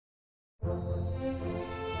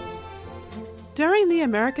During the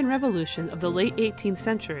American Revolution of the late 18th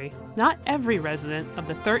century, not every resident of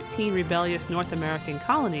the 13 rebellious North American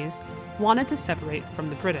colonies wanted to separate from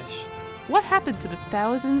the British. What happened to the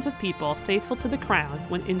thousands of people faithful to the crown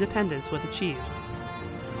when independence was achieved?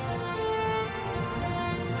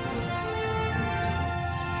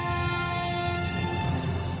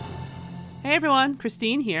 Hey everyone,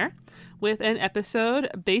 Christine here, with an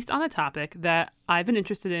episode based on a topic that I've been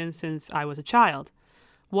interested in since I was a child.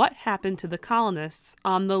 What happened to the colonists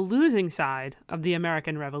on the losing side of the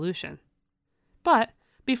American Revolution? But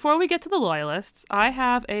before we get to the Loyalists, I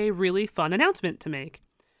have a really fun announcement to make.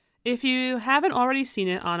 If you haven't already seen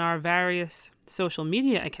it on our various social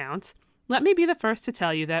media accounts, let me be the first to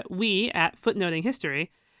tell you that we at Footnoting History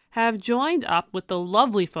have joined up with the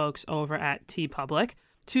lovely folks over at TeePublic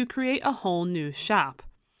to create a whole new shop.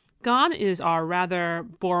 Gone is our rather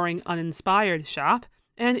boring, uninspired shop,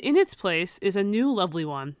 and in its place is a new lovely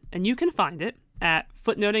one, and you can find it at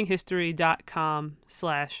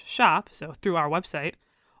footnotinghistory.com/shop, so through our website,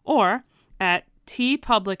 or at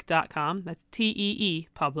teepublic.com, that's T-E-E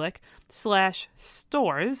public,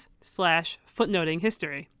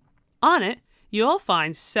 /stores/footnotinghistory. On it, you'll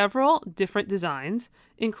find several different designs,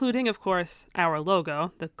 including, of course, our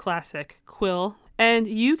logo, the classic quill, and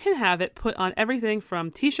you can have it put on everything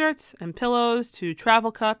from t-shirts and pillows to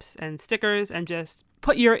travel cups and stickers, and just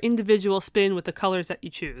put your individual spin with the colors that you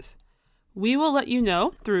choose. We will let you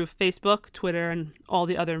know through Facebook, Twitter, and all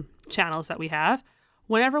the other channels that we have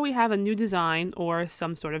whenever we have a new design or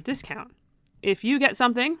some sort of discount. If you get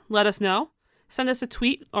something, let us know. Send us a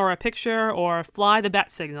tweet or a picture or fly the bat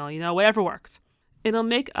signal, whatever works. It'll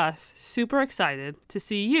make us super excited to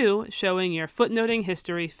see you showing your Footnoting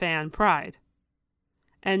History fan pride.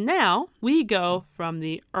 And now we go from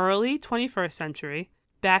the early 21st century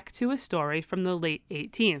back to a story from the late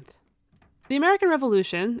 18th. The American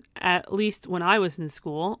Revolution, at least when I was in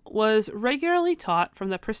school, was regularly taught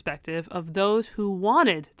from the perspective of those who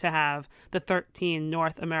wanted to have the 13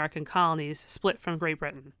 North American colonies split from Great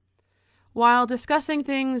Britain. While discussing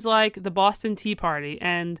things like the Boston Tea Party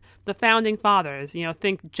and the Founding Fathers,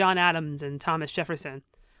 think John Adams and Thomas Jefferson,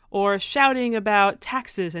 or shouting about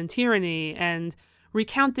taxes and tyranny and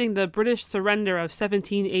recounting the British surrender of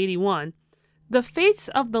 1781, the fates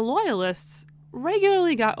of the Loyalists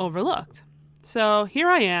regularly got overlooked. So here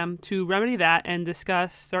I am to remedy that and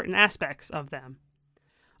discuss certain aspects of them.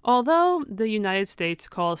 Although the United States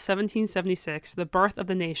calls 1776 the birth of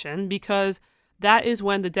the nation because that is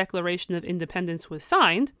when the Declaration of Independence was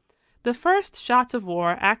signed, the first shots of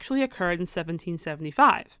war actually occurred in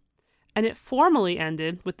 1775, and it formally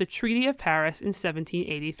ended with the Treaty of Paris in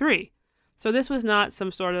 1783. So this was not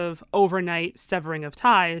some sort of overnight severing of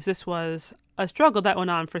ties. This was a struggle that went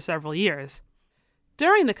on for several years.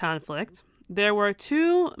 During the conflict, there were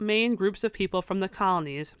two main groups of people from the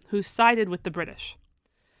colonies who sided with the British.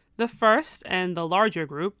 The first and the larger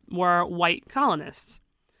group were white colonists.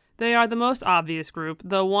 They are the most obvious group,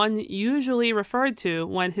 the one usually referred to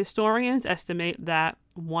when historians estimate that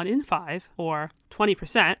 1 in 5, or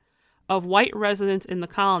 20%, of white residents in the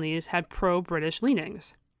colonies had pro-British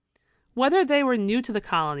leanings. Whether they were new to the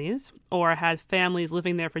colonies or had families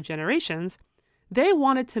living there for generations, they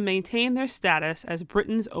wanted to maintain their status as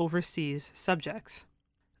Britain's overseas subjects.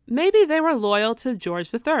 Maybe they were loyal to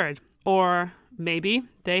George III, or maybe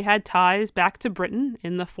they had ties back to Britain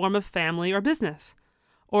in the form of family or business.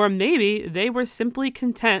 Or maybe they were simply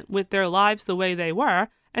content with their lives the way they were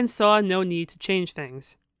and saw no need to change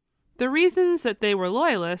things. The reasons that they were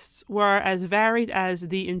loyalists were as varied as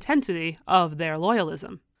the intensity of their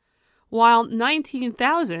loyalism. While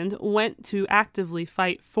 19,000 went to actively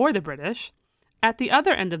fight for the British, at the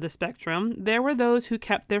other end of the spectrum, there were those who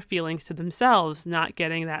kept their feelings to themselves, not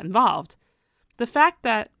getting that involved. The fact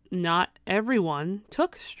that not everyone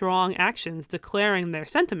took strong actions declaring their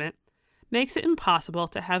sentiment makes it impossible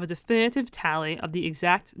to have a definitive tally of the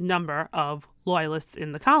exact number of loyalists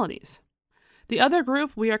in the colonies. The other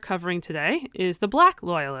group we are covering today is the Black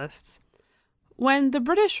Loyalists. When the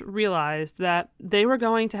British realized that they were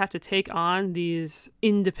going to have to take on these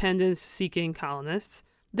independence-seeking colonists,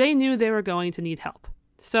 they knew they were going to need help.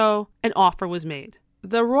 So an offer was made.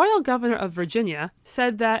 The royal governor of Virginia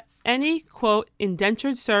said that any, quote,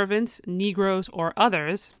 indentured servants, Negroes, or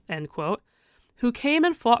others, end quote, who came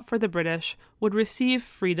and fought for the British would receive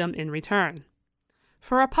freedom in return.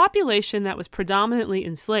 For a population that was predominantly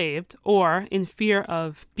enslaved, or in fear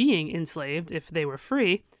of being enslaved if they were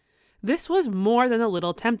free, this was more than a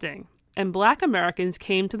little tempting, and Black Americans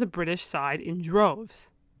came to the British side in droves.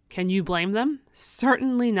 Can you blame them?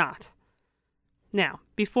 Certainly not. Now,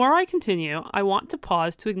 Before I continue, I want to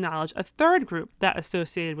pause to acknowledge a third group that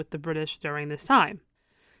associated with the British during this time.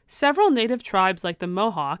 Several native tribes like the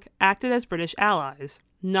Mohawk acted as British allies,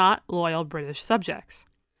 not loyal British subjects.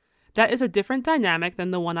 That is a different dynamic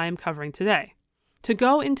than the one I am covering today. To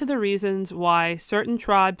go into the reasons why certain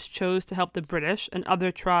tribes chose to help the British and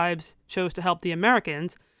other tribes chose to help the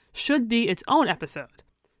Americans should be its own episode.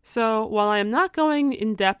 So while I am not going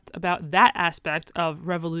in depth about that aspect of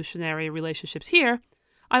revolutionary relationships here,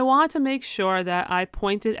 I want to make sure that I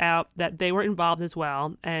pointed out that they were involved as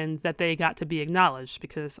well and that they got to be acknowledged,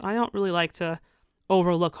 because I don't really like to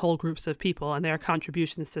overlook whole groups of people and their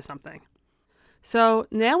contributions to something. So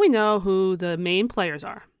now we know who the main players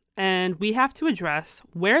are, and we have to address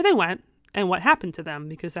where they went and what happened to them,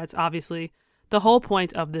 because that's obviously the whole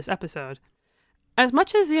point of this episode. As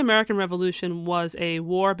much as the American Revolution was a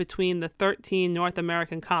war between the 13 North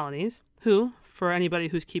American colonies, who, for anybody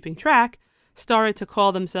who's keeping track, started to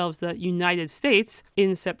call themselves the United States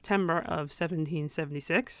in September of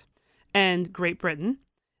 1776, and Great Britain,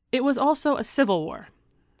 it was also a civil war.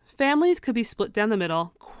 Families could be split down the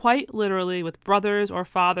middle, quite literally, with brothers or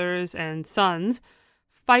fathers and sons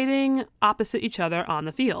fighting opposite each other on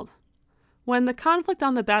the field. When the conflict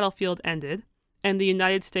on the battlefield ended, and the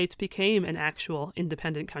United States became an actual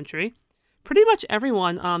independent country, pretty much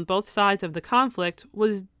everyone on both sides of the conflict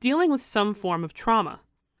was dealing with some form of trauma.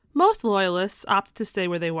 Most loyalists opted to stay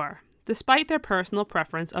where they were, despite their personal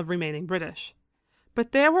preference of remaining British.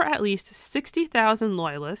 But there were at least 60,000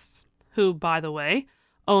 loyalists, who, by the way,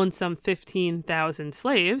 owned some 15,000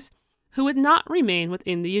 slaves, who would not remain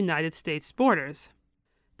within the United States borders.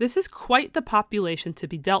 This is quite the population to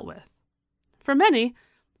be dealt with. For many,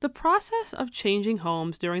 the process of changing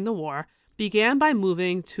homes during the war began by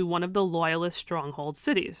moving to one of the Loyalist stronghold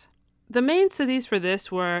cities. The main cities for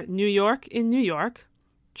this were New York in New York,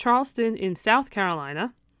 Charleston in South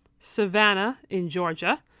Carolina, Savannah in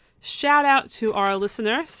Georgia. Shout out to our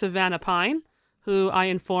listener, Savannah Pine, who I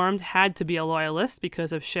informed had to be a Loyalist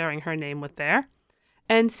because of sharing her name with there,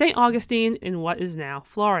 and St. Augustine in what is now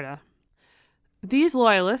Florida. These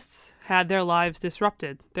Loyalists had their lives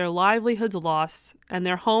disrupted, their livelihoods lost, and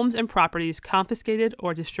their homes and properties confiscated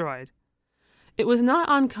or destroyed. It was not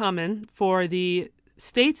uncommon for the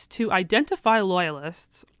states to identify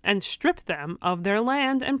Loyalists and strip them of their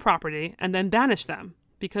land and property and then banish them,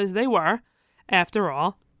 because they were, after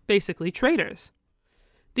all, basically traitors.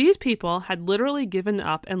 These people had literally given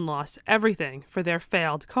up and lost everything for their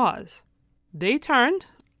failed cause. They turned,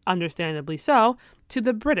 understandably so, to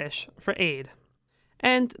the British for aid.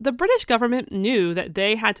 And the British government knew that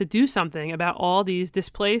they had to do something about all these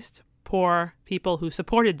displaced, poor people who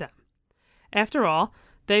supported them. After all,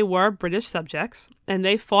 they were British subjects, and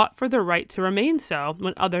they fought for the right to remain so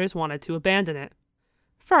when others wanted to abandon it.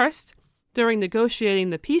 First, during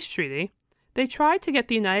negotiating the peace treaty, they tried to get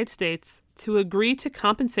the United States to agree to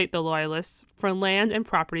compensate the Loyalists for land and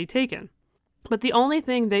property taken. But the only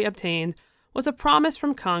thing they obtained was a promise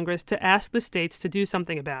from Congress to ask the states to do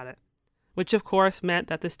something about it, which of course meant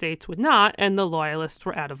that the states would not, and the Loyalists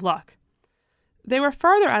were out of luck. They were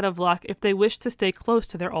further out of luck if they wished to stay close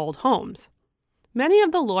to their old homes. Many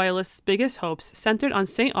of the Loyalists' biggest hopes centered on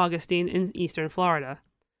St. Augustine in eastern Florida.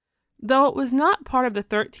 Though it was not part of the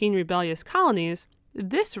 13 rebellious colonies,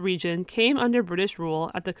 this region came under British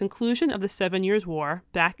rule at the conclusion of the 7 Years' War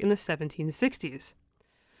back in the 1760s.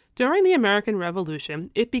 During the American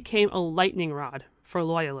Revolution, it became a lightning rod for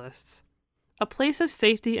Loyalists, a place of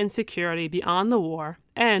safety and security beyond the war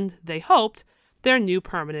and, they hoped, their new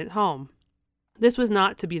permanent home. This was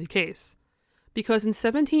not to be the case, because in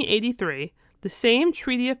 1783, the same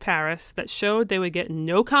Treaty of Paris that showed they would get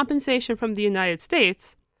no compensation from the United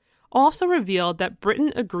States also revealed that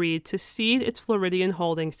Britain agreed to cede its Floridian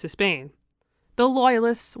holdings to Spain. The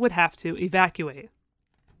Loyalists would have to evacuate.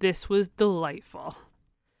 This was delightful.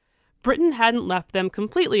 Britain hadn't left them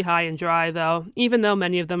completely high and dry, though, even though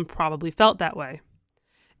many of them probably felt that way.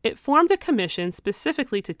 It formed a commission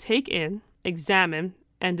specifically to take in, examine,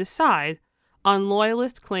 and decide on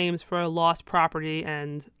Loyalist claims for lost property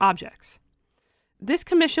and objects. This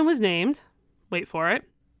commission was named, wait for it,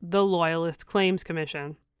 the Loyalist Claims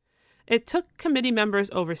Commission. It took committee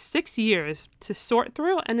members over 6 years to sort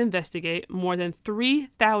through and investigate more than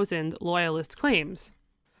 3,000 Loyalist claims.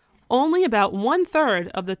 Only about 1/3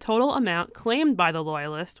 of the total amount claimed by the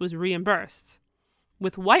Loyalists was reimbursed,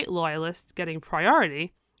 with white Loyalists getting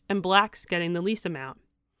priority and blacks getting the least amount.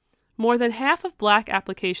 More than half of black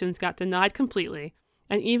applications got denied completely,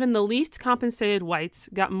 and even the least compensated whites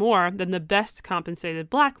got more than the best compensated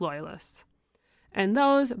black Loyalists. And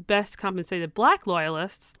those best compensated black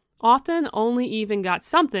Loyalists often only even got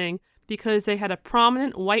something because they had a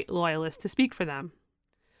prominent white loyalist to speak for them.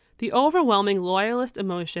 The overwhelming loyalist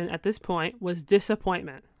emotion at this point was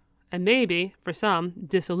disappointment, and maybe, for some,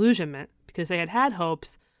 disillusionment, because they had had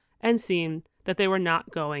hopes and seen that they were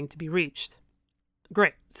not going to be reached.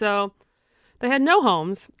 Great. So they had no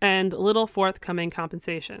homes and little forthcoming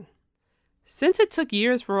compensation. Since it took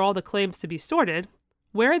years for all the claims to be sorted,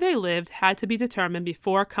 where they lived had to be determined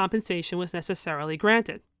before compensation was necessarily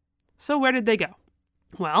granted. So where did they go?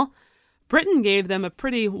 Well, Britain gave them a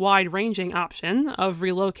pretty wide-ranging option of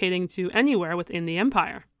relocating to anywhere within the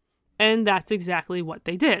empire. And that's exactly what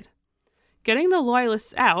they did. Getting the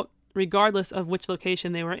loyalists out, regardless of which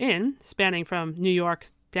location they were in, spanning from New York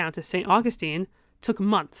down to St. Augustine, took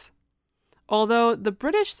months. Although the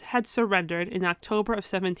British had surrendered in October of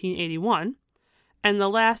 1781, and the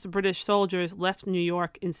last British soldiers left New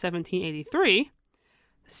York in 1783,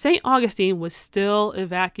 St. Augustine was still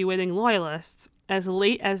evacuating loyalists as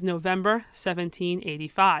late as November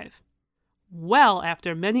 1785, well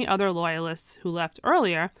after many other loyalists who left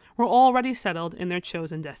earlier were already settled in their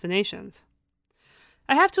chosen destinations.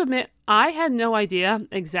 I have to admit, I had no idea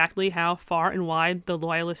exactly how far and wide the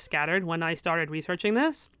loyalists scattered when I started researching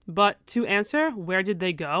this, but to answer where did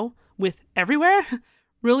they go with everywhere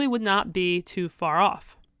really would not be too far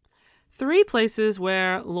off. 3 places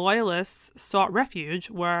where loyalists sought refuge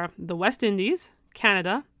were the West Indies,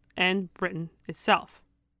 Canada, and Britain itself.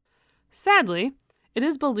 Sadly, it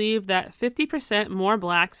is believed that 50% more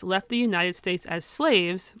blacks left the United States as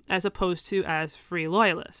slaves as opposed to as free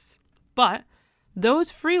loyalists. But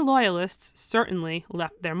those free loyalists certainly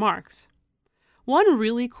left their marks. One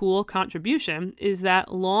really cool contribution is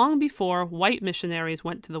that long before white missionaries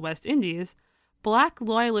went to the West Indies, Black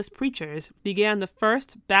loyalist preachers began the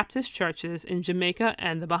first Baptist churches in Jamaica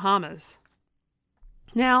and the Bahamas.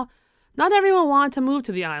 Now, not everyone wanted to move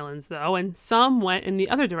to the islands, though, and some went in the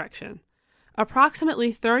other direction.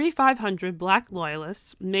 Approximately 3,500 Black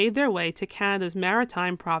loyalists made their way to Canada's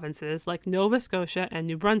maritime provinces like Nova Scotia and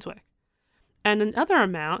New Brunswick, and another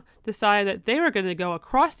amount decided that they were going to go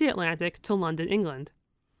across the Atlantic to London, England.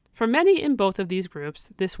 For many in both of these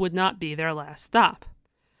groups, this would not be their last stop.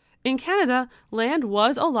 In Canada, land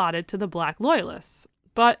was allotted to the Black loyalists,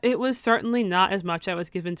 but it was certainly not as much as was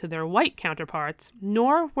given to their white counterparts,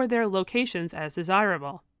 nor were their locations as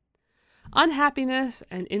desirable. Unhappiness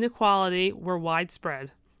and inequality were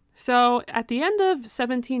widespread. So, at the end of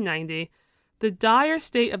 1790, the dire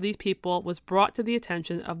state of these people was brought to the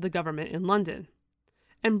attention of the government in London,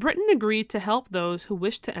 and Britain agreed to help those who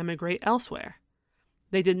wished to emigrate elsewhere.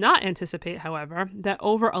 They did not anticipate, however, that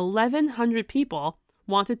over 1,100 people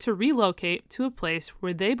wanted to relocate to a place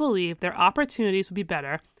where they believed their opportunities would be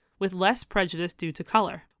better with less prejudice due to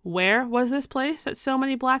color. Where was this place that so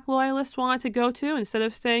many Black loyalists wanted to go to instead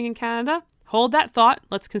of staying in Canada? Hold that thought.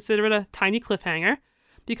 Let's consider it a tiny cliffhanger,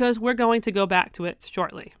 because we're going to go back to it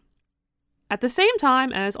shortly. At the same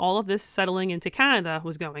time as all of this settling into Canada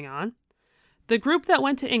was going on, the group that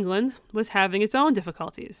went to England was having its own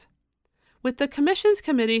difficulties. With the Commission's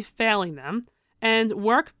committee failing them, and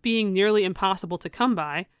work being nearly impossible to come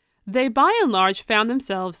by, they by and large found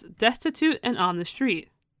themselves destitute and on the street.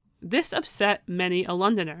 This upset many a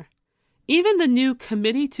Londoner. Even the new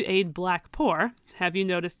Committee to Aid Black Poor, have you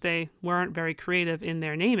noticed they weren't very creative in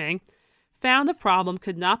their naming, found the problem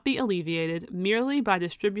could not be alleviated merely by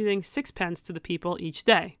distributing sixpence to the people each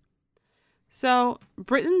day. So,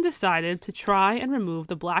 Britain decided to try and remove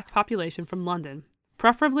the Black population from London,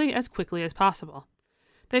 preferably as quickly as possible.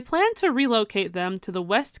 They planned to relocate them to the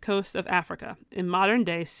west coast of Africa, in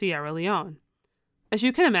modern-day Sierra Leone. As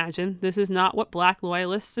you can imagine, this is not what Black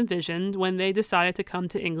loyalists envisioned when they decided to come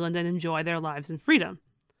to England and enjoy their lives in freedom.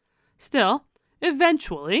 Still,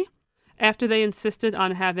 eventually, after they insisted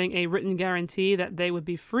on having a written guarantee that they would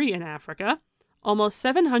be free in Africa, almost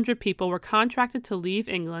 700 people were contracted to leave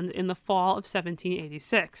England in the fall of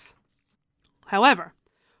 1786. However,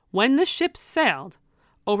 when the ships sailed,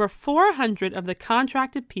 over 400 of the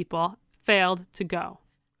contracted people failed to go.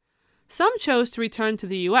 Some chose to return to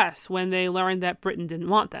the U.S. when they learned that Britain didn't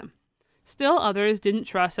want them. Still others didn't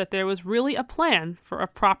trust that there was really a plan for a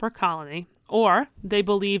proper colony, or, they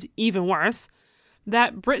believed even worse,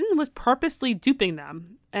 that Britain was purposely duping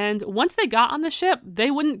them, and once they got on the ship,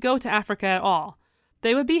 they wouldn't go to Africa at all.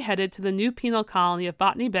 They would be headed to the new penal colony of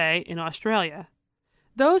Botany Bay in Australia.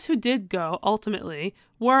 Those who did go, ultimately,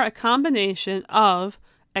 were a combination of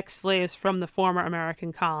ex-slaves from the former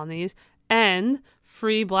American colonies and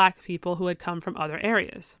free Black people who had come from other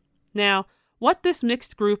areas. Now, what this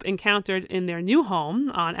mixed group encountered in their new home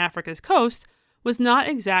on Africa's coast was not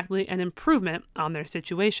exactly an improvement on their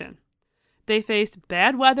situation. They faced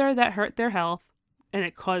bad weather that hurt their health, and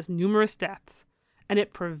it caused numerous deaths, and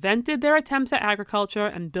it prevented their attempts at agriculture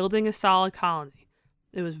and building a solid colony.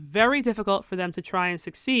 It was very difficult for them to try and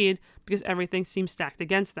succeed because everything seemed stacked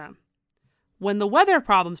against them. When the weather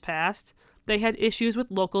problems passed, they had issues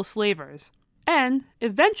with local slavers, and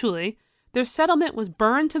eventually their settlement was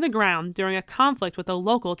burned to the ground during a conflict with a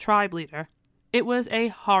local tribe leader. It was a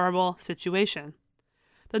horrible situation.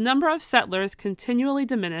 The number of settlers continually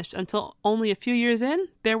diminished until only a few years in,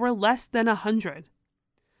 there were less than 100.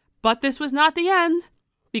 But this was not the end,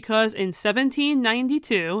 because in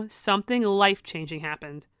 1792, something life-changing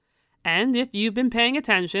happened. And if you've been paying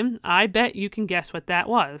attention, I bet you can guess what that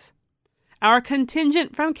was. Our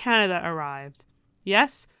contingent from Canada arrived.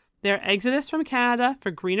 Yes, their exodus from Canada for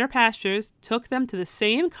greener pastures took them to the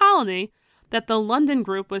same colony that the London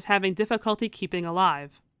group was having difficulty keeping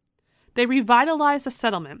alive. They revitalized the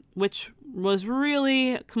settlement, which was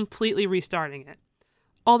really completely restarting it.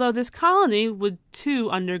 Although this colony would too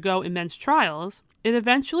undergo immense trials, it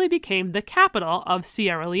eventually became the capital of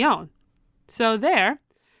Sierra Leone. So there,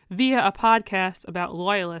 via a podcast about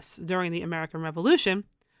loyalists during the American Revolution,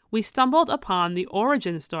 we stumbled upon the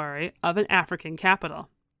origin story of an African capital.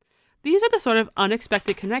 These are the sort of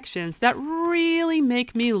unexpected connections that really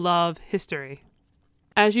make me love history.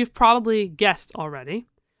 As you've probably guessed already,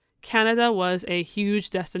 Canada was a huge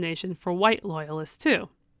destination for white loyalists too.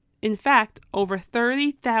 In fact, over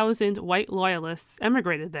 30,000 white loyalists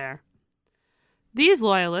emigrated there. These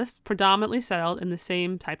loyalists predominantly settled in the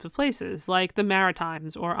same types of places, like the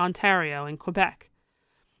Maritimes or Ontario and Quebec.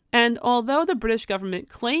 And although the British government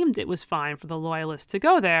claimed it was fine for the loyalists to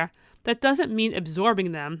go there, that doesn't mean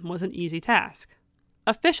absorbing them was an easy task.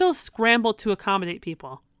 Officials scrambled to accommodate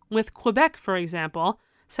people, with Quebec, for example,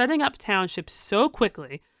 setting up townships so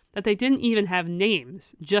quickly that they didn't even have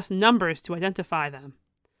names, just numbers to identify them.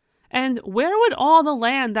 And where would all the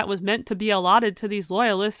land that was meant to be allotted to these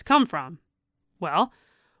loyalists come from? Well,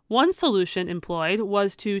 one solution employed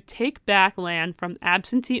was to take back land from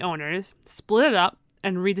absentee owners, split it up,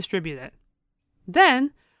 and redistribute it.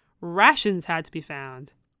 Then, rations had to be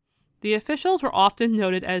found. The officials were often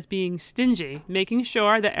noted as being stingy, making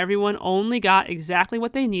sure that everyone only got exactly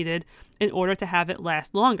what they needed in order to have it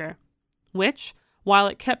last longer, which, while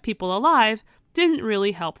it kept people alive, didn't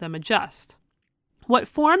really help them adjust. What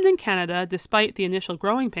formed in Canada, despite the initial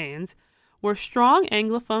growing pains, were strong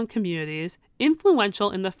Anglophone communities influential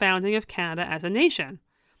in the founding of Canada as a nation,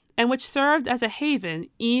 and which served as a haven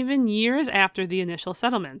even years after the initial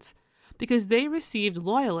settlements, because they received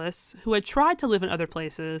loyalists who had tried to live in other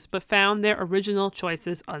places but found their original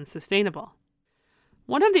choices unsustainable.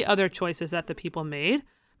 One of the other choices that the people made,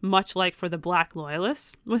 much like for the Black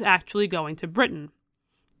loyalists, was actually going to Britain.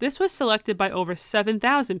 This was selected by over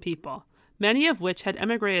 7,000 people, many of which had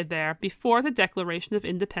emigrated there before the Declaration of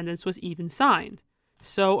Independence was even signed.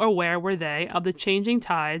 So aware were they of the changing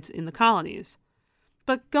tides in the colonies.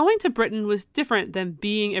 But going to Britain was different than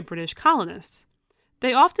being a British colonist.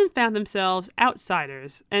 They often found themselves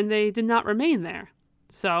outsiders, and they did not remain there.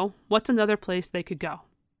 So, what's another place they could go?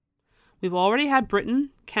 We've already had Britain,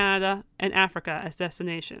 Canada, and Africa as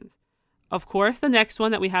destinations. Of course, the next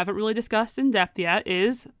one that we haven't really discussed in depth yet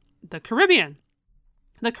is the Caribbean.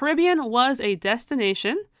 The Caribbean was a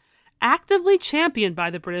destination actively championed by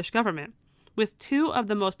the British government, with two of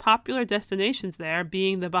the most popular destinations there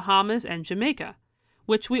being the Bahamas and Jamaica,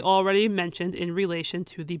 which we already mentioned in relation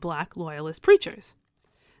to the Black loyalist preachers.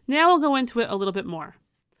 Now we'll go into it a little bit more.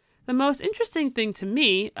 The most interesting thing to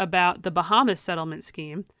me about the Bahamas settlement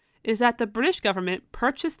scheme is that the British government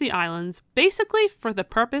purchased the islands basically for the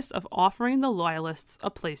purpose of offering the loyalists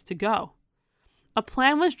a place to go. A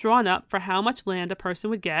plan was drawn up for how much land a person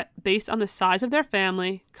would get based on the size of their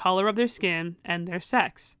family, color of their skin, and their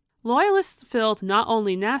sex. Loyalists filled not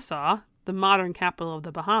only Nassau, the modern capital of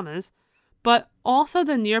the Bahamas, but also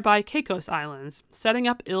the nearby Caicos Islands, setting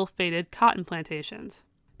up ill-fated cotton plantations.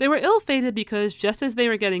 They were ill-fated because just as they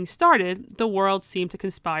were getting started, the world seemed to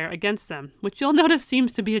conspire against them, which you'll notice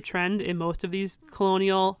seems to be a trend in most of these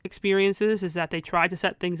colonial experiences, is that they try to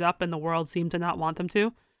set things up and the world seemed to not want them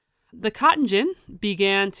to. The cotton gin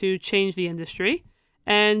began to change the industry,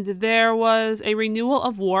 and there was a renewal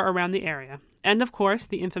of war around the area. And of course,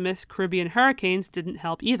 the infamous Caribbean hurricanes didn't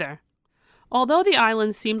help either. Although the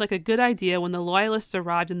islands seemed like a good idea when the Loyalists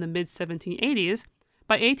arrived in the mid-1780s,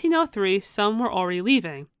 by 1803 some were already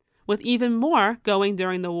leaving, with even more going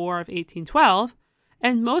during the War of 1812,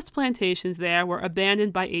 and most plantations there were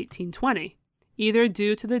abandoned by 1820, either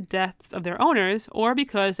due to the deaths of their owners or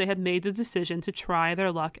because they had made the decision to try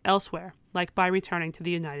their luck elsewhere, like by returning to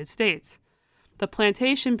the United States. The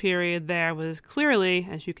plantation period there was clearly,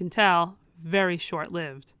 as you can tell, very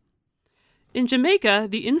short-lived. In Jamaica,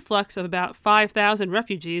 the influx of about 5,000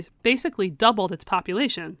 refugees basically doubled its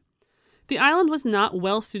population. The island was not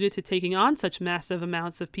well suited to taking on such massive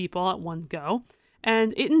amounts of people at one go,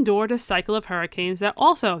 and it endured a cycle of hurricanes that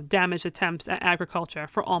also damaged attempts at agriculture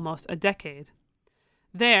for almost a decade.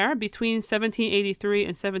 There, between 1783 and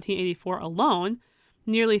 1784 alone,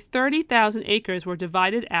 nearly 30,000 acres were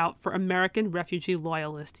divided out for American refugee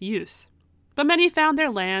loyalist use. But many found their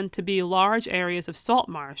land to be large areas of salt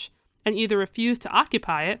marsh and either refused to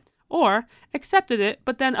occupy it or accepted it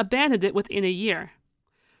but then abandoned it within a year.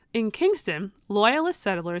 In Kingston, loyalist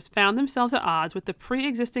settlers found themselves at odds with the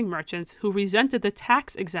pre-existing merchants who resented the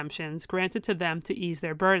tax exemptions granted to them to ease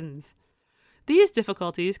their burdens. These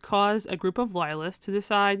difficulties caused a group of loyalists to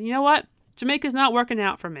decide, you know what, Jamaica's not working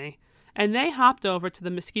out for me, and they hopped over to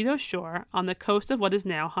the Mosquito Shore on the coast of what is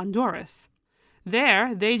now Honduras.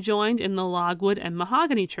 There, they joined in the logwood and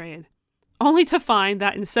mahogany trade, only to find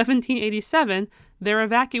that in 1787, their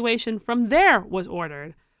evacuation from there was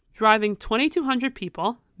ordered, driving 2,200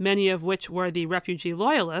 people, many of which were the refugee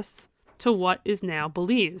loyalists, to what is now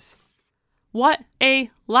Belize. What a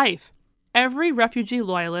life! Every refugee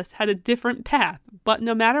loyalist had a different path, but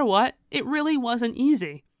no matter what, it really wasn't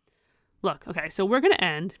easy. Look, okay, so we're going to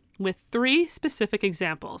end with 3 specific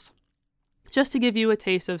examples, just to give you a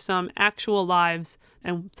taste of some actual lives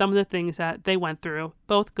and some of the things that they went through,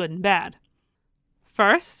 both good and bad.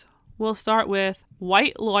 First, we'll start with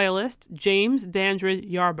white loyalist James Dandridge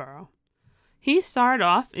Yarborough. He started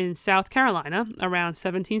off in South Carolina around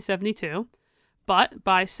 1772, but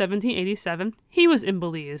by 1787, he was in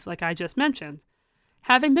Belize, like I just mentioned.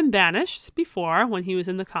 Having been banished before when he was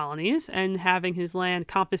in the colonies and having his land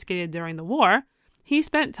confiscated during the war, he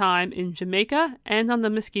spent time in Jamaica and on the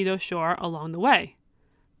Mosquito Shore along the way.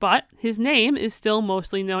 But his name is still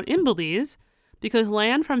mostly known in Belize because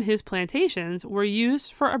land from his plantations were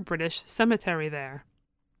used for a British cemetery there.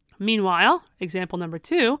 Meanwhile, example number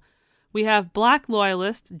 2, we have black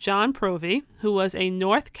loyalist John Provey, who was a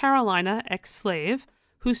North Carolina ex-slave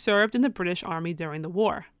who served in the British Army during the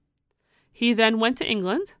war. He then went to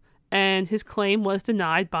England, and his claim was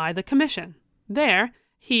denied by the Commission. There,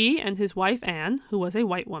 he and his wife Anne, who was a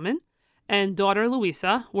white woman, and daughter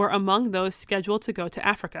Louisa were among those scheduled to go to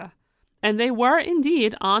Africa, and they were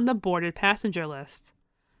indeed on the boarded passenger list.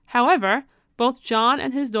 However, both John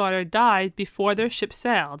and his daughter died before their ship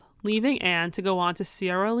sailed, leaving Anne to go on to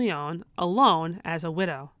Sierra Leone alone as a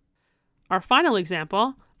widow. Our final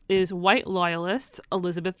example is white loyalist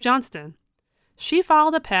Elizabeth Johnston. She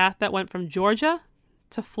followed a path that went from Georgia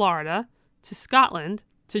to Florida to Scotland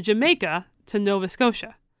to Jamaica to Nova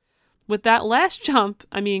Scotia. With that last jump,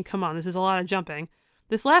 I mean, come on, this is a lot of jumping.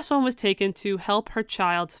 This last one was taken to help her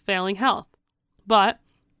child's failing health. But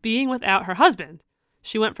being without her husband,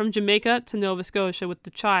 she went from Jamaica to Nova Scotia with the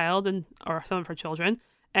child or some of her children,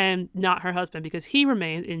 and not her husband because he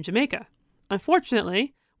remained in Jamaica.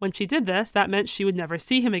 Unfortunately, when she did this, that meant she would never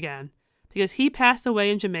see him again because he passed away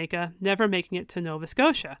in Jamaica, never making it to Nova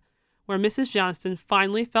Scotia, where Mrs. Johnston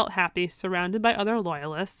finally felt happy surrounded by other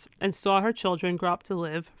loyalists and saw her children grow up to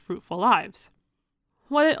live fruitful lives.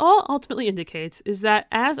 What it all ultimately indicates is that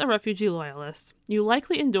as a refugee loyalist, you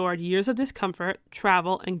likely endured years of discomfort,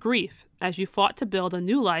 travel, and grief as you fought to build a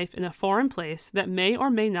new life in a foreign place that may or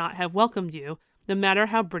may not have welcomed you, no matter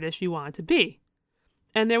how British you wanted to be.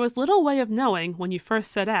 And there was little way of knowing when you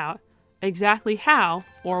first set out exactly how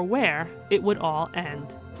or where it would all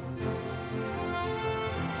end.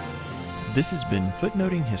 This has been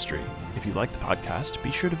Footnoting History. If you like the podcast,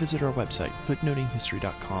 be sure to visit our website,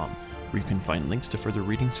 footnotinghistory.com, where you can find links to further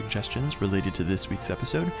reading suggestions related to this week's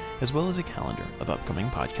episode, as well as a calendar of upcoming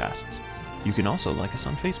podcasts. You can also like us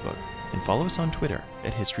on Facebook and follow us on Twitter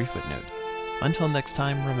at History Footnote. Until next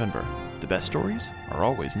time, remember, the best stories are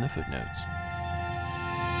always in the footnotes.